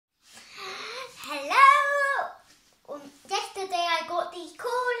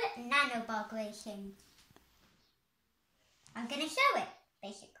Nano bug racing. I'm going to show it,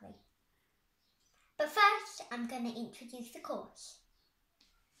 basically. But first, I'm going to introduce the course.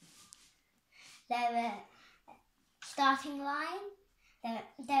 There are starting line. There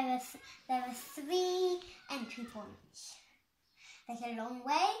are 3 entry points. There's a long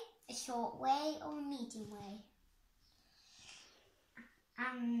way, a short way, or a medium way.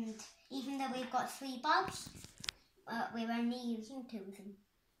 And even though we've got 3 bugs, we're only using 2 of them.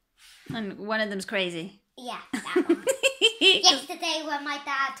 And one of them's crazy. Yeah, that one. Yesterday when my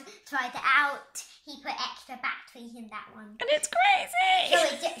dad tried it out, he put extra batteries in that one. And it's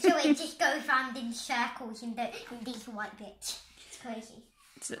crazy! So it just goes round in circles in these white bits. It's crazy.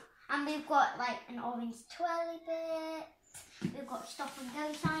 And we've got like an orange twirly bit. We've got stop and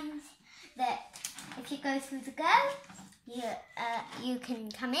go signs that if you go through the go, you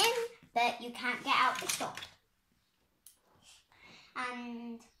can come in, but you can't get out the stop.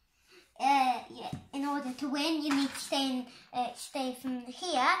 And in order to win, you need to stay from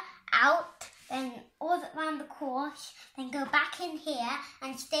here out, then all around the course, then go back in here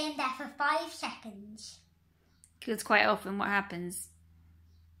and stay in there for 5 seconds. Because quite often what happens,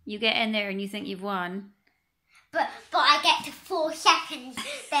 you get in there and you think you've won. But I get to 4 seconds,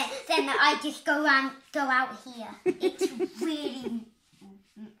 then I just go out here. It's really,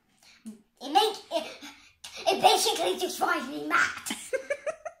 it basically just drives me mad.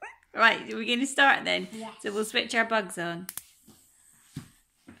 Right, we're going to start then. Yes. So we'll switch our bugs on.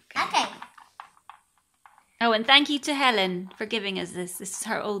 Okay. Oh, and thank you to Helen for giving us this. This is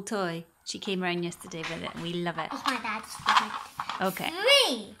her old toy. She came around yesterday with it and we love it. It's my dad's favorite. Okay.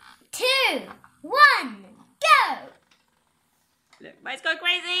 3, 2, 1, go! Look, mine's gone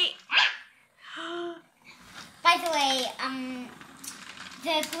crazy. By the way,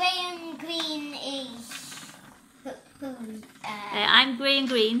 the grey and green is who? I'm grey and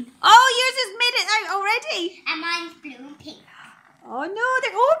green. Oh, yours has made it out already. And mine's blue and pink. Oh no!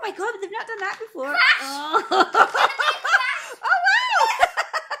 Oh my God! They've not done that before. Crash! Oh, oh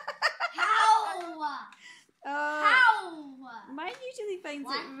wow! How? Oh, How? mine usually finds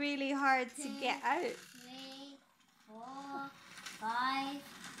it really hard to get out. 3, 4, 5.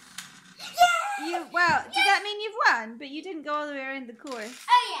 Yeah! Well, does that mean you've won? But you didn't go all the way around the course.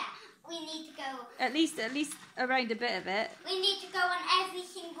 Oh yeah. We need to go. At least around a bit of it. We need to go on every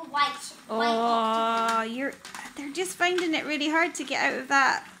single white. Oh, they're just finding it really hard to get out of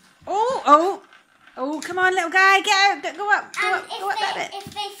that. Oh! Come on, little guy, get out! Go up that bit. If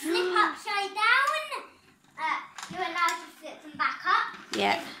they slip upside down, you're allowed to flip them back up.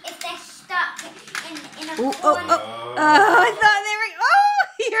 Yeah. If they're stuck in a Oh! corner. Oh! I thought they were. Oh!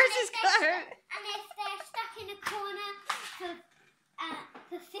 Yours just got hurt. And if they're stuck in a corner for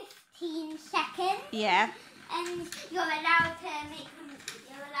 15 seconds. Yeah. And you're allowed to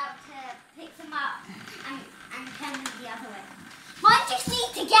pick them up and turn them the other way. Mine just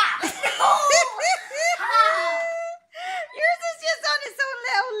needs to get out. Yours is just on its own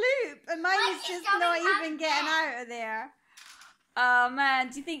little loop, and mine is just not even getting out of there. Oh man,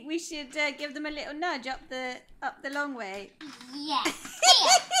 do you think we should give them a little nudge up the long way? Yeah. Here.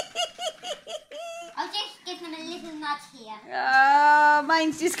 I'll just give them a little nudge here. Oh,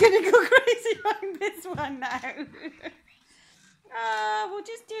 mine's just gonna go crazy on this one now. We'll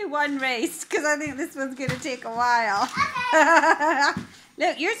just do one race because I think this one's gonna take a while. Okay.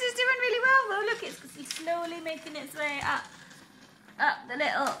 Look, yours is doing really well though. Look, it's slowly making its way up the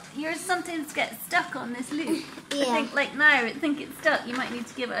little. Yours sometimes gets stuck on this loop. Yeah. I think like now, I think it's stuck. You might need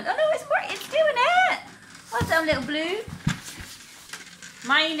to give it. Oh no, it's doing it. Well done, little blue.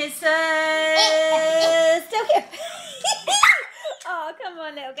 Mine is still here. Oh, come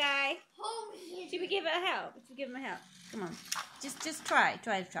on, little guy. Should we give it a help? Should we give him a help? Come on. Just try.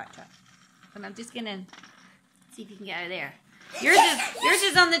 And I'm just gonna see if you can get out of there. Yours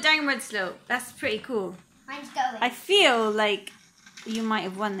is on the downward slope. That's pretty cool. Mine's going. I feel like you might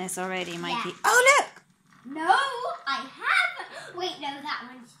have won this already, Mikey. Yeah. Oh, look! No, I haven't. Wait, no, that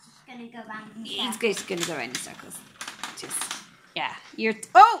one's just gonna go round in circles. It's just gonna go around in circles. Yeah.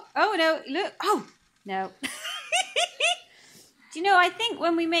 Oh no! Look! Oh no! Do you know? I think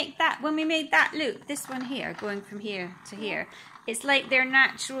when we made that loop, this one here, going from here to here, it's like their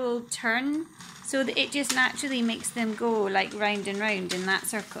natural turn, so that it just naturally makes them go like round and round in that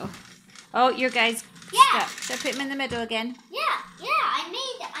circle. Oh, your guy's stuck. So put him in the middle again. Yeah. I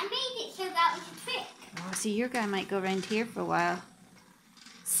made it so that was a trick. Oh, so your guy might go around here for a while.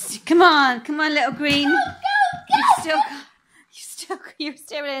 Come on, little green. Go. You're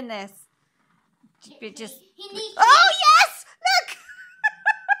still in this. He needs oh yes! Look.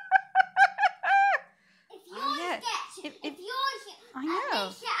 If yours I know.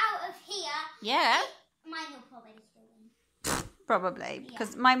 makes it out of Yeah. Mine will probably still win. Probably,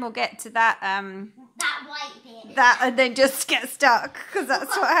 because mine will get to that that white bit. And then just get stuck, because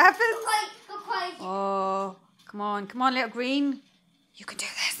that's what happens. Oh, come on, little green. You can do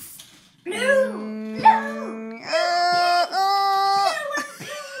this. Blue.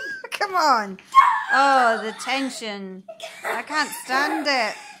 Come on. Oh, the tension. I can't stand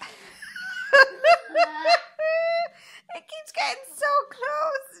it. It keeps getting so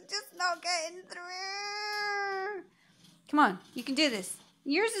close and just not getting through. Come on, you can do this.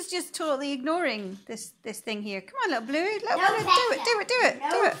 Yours is just totally ignoring this thing here. Come on, little blue. Do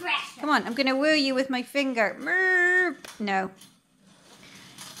it. Come on, I'm going to woo you with my finger. No.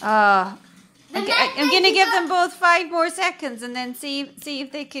 I'm going to give them both 5 more seconds and then see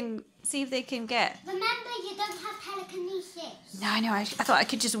if they can get. Remember, you don't have telekinesis. No, I know. I thought I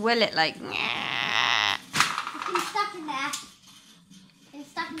could just will it like. It's been stuck in there.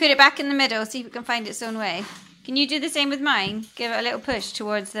 Put it back in the middle. See if it can find its own way. Can you do the same with mine? Give it a little push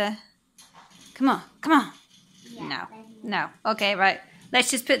towards the... Come on. Yeah, No. Okay, right. Let's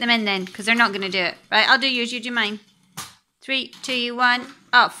just put them in then, because they're not going to do it. Right, I'll do yours, you do mine. 3, 2, 1,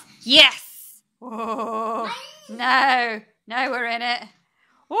 off. Yes! Whoa. No, we're in it.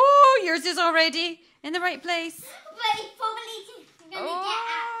 Oh, yours is already in the right place. But it's probably just going to get out.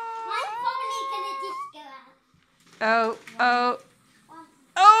 Mine's probably going to just go out.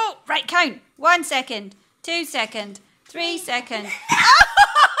 Oh, right, count. 1 second. 2 seconds, 3 seconds. No!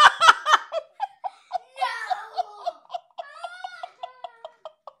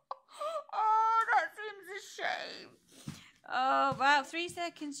 Oh, that seems a shame. Oh, wow, 3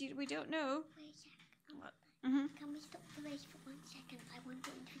 seconds. We don't know. Wait a second. Mm-hmm. Can we stop the race for 1 second? I want to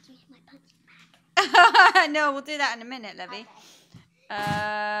introduce my punching bag. No, we'll do that in a minute, Levy. Okay.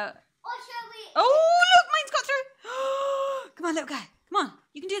 Or shall we... Oh, look, mine's got through. Come on, little guy. Come on,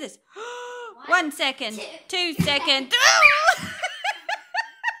 you can do this. 1 second, 2 seconds.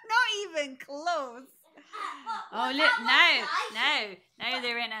 Not even close. Oh, look, now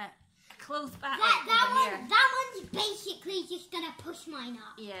they're in a close battle over here. That one's basically just gonna push mine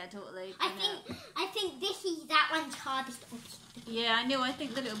up. Yeah, totally. I think that one's hardest obstacle. Yeah, I know. I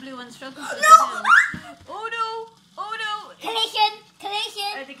think the little blue one struggles with No! it. Oh no! Collision!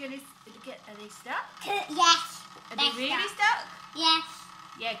 Are they stuck? Yes. Are they really stuck? Yes.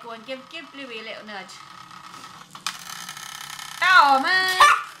 Yeah, go on, give Bluey a little nudge. Oh man!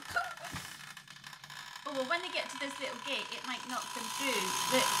 Oh well, when they get to this little gate, it might knock them through.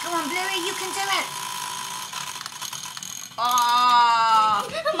 Look, come on, Bluey, you can do it. Oh!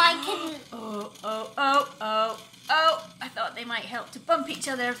 Mine can. Oh! I thought they might help to bump each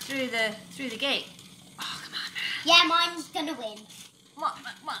other through the gate. Oh, come on, man. Yeah, mine's gonna win.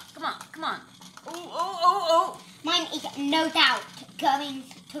 Come on. Oh. Mine is no doubt going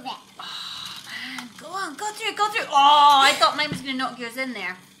to wreck. Oh, man. Go on, go through. Oh, I thought mine was going to knock yours in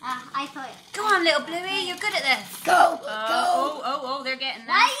there. I thought... Go on, little Bluey, you're good at this. Go. Oh, they're getting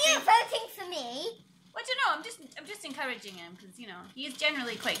Why are you voting for me? Well, you know, I'm just encouraging him because, you know, he is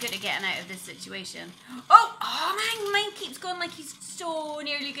generally quite good at getting out of this situation. Oh, man, mine keeps going like he's so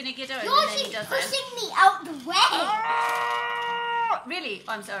nearly going to get out. Yours is pushing me out the way. Oh, really?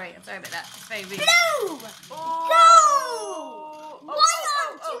 Oh, I'm sorry about that. It's very rude. Blue! Oh. Go! Why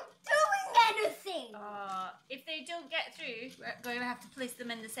aren't you doing anything? If they don't get through, we're going to have to place them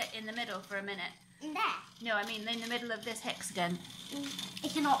in the middle for a minute. In there? No, I mean in the middle of this hexagon.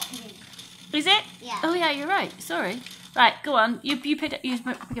 It's an option. Is it? Yeah. Oh yeah, you're right. Sorry. Right, go on. You pick it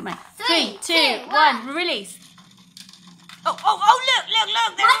mine. 3, 2, 1, release. Oh! Look!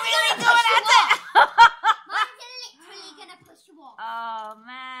 They're really going at it. Mine's literally gonna push you off. Oh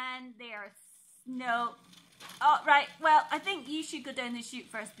man, no. Oh right. Well, I think you should go down the chute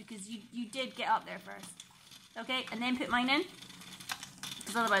first because you did get up there first. Okay, and then put mine in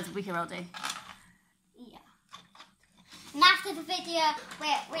because otherwise we'll be here all day. Yeah. And after the video,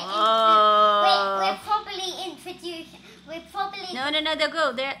 we're probably introducing. We're probably. No. They'll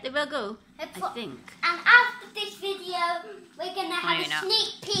go. They will go. I think. And after this video, we're gonna have a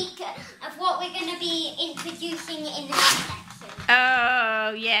sneak peek of what we're gonna be introducing in the next section.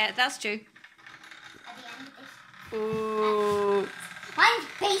 Oh yeah, that's true. At the end of this. Ooh. Mine's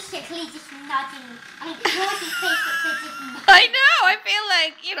basically just nudging. I mean, yours is basically just nudging. I know. I feel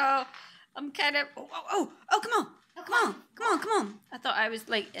like, you know, I'm kind of. Oh! Come on. Come on. I thought I was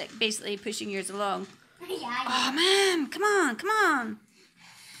like basically pushing yours along. Yeah. Oh man, come on.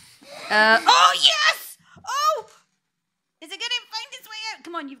 Oh yes! Oh! Is it gonna find its way out?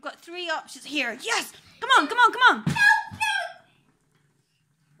 Come on, you've got 3 options here. Yes! Come on. No.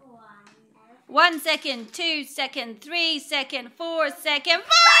 1 second, 2 second, 3 second, 4 second,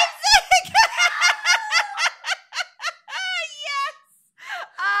 5 seconds!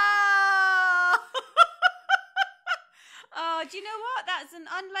 do you know what? That's an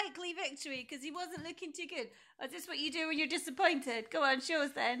unlikely victory because he wasn't looking too good. Is this what you do when you're disappointed? Go on, show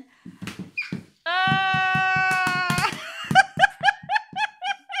us then.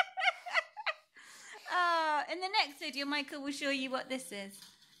 In the next video, Michael will show you what this is.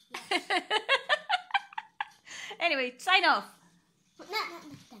 Anyway, sign off. No.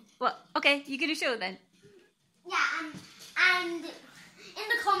 What? Okay, you're going to show then? Yeah, and in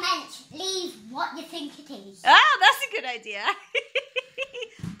the comments, leave what you think it is. Oh, that's a good idea.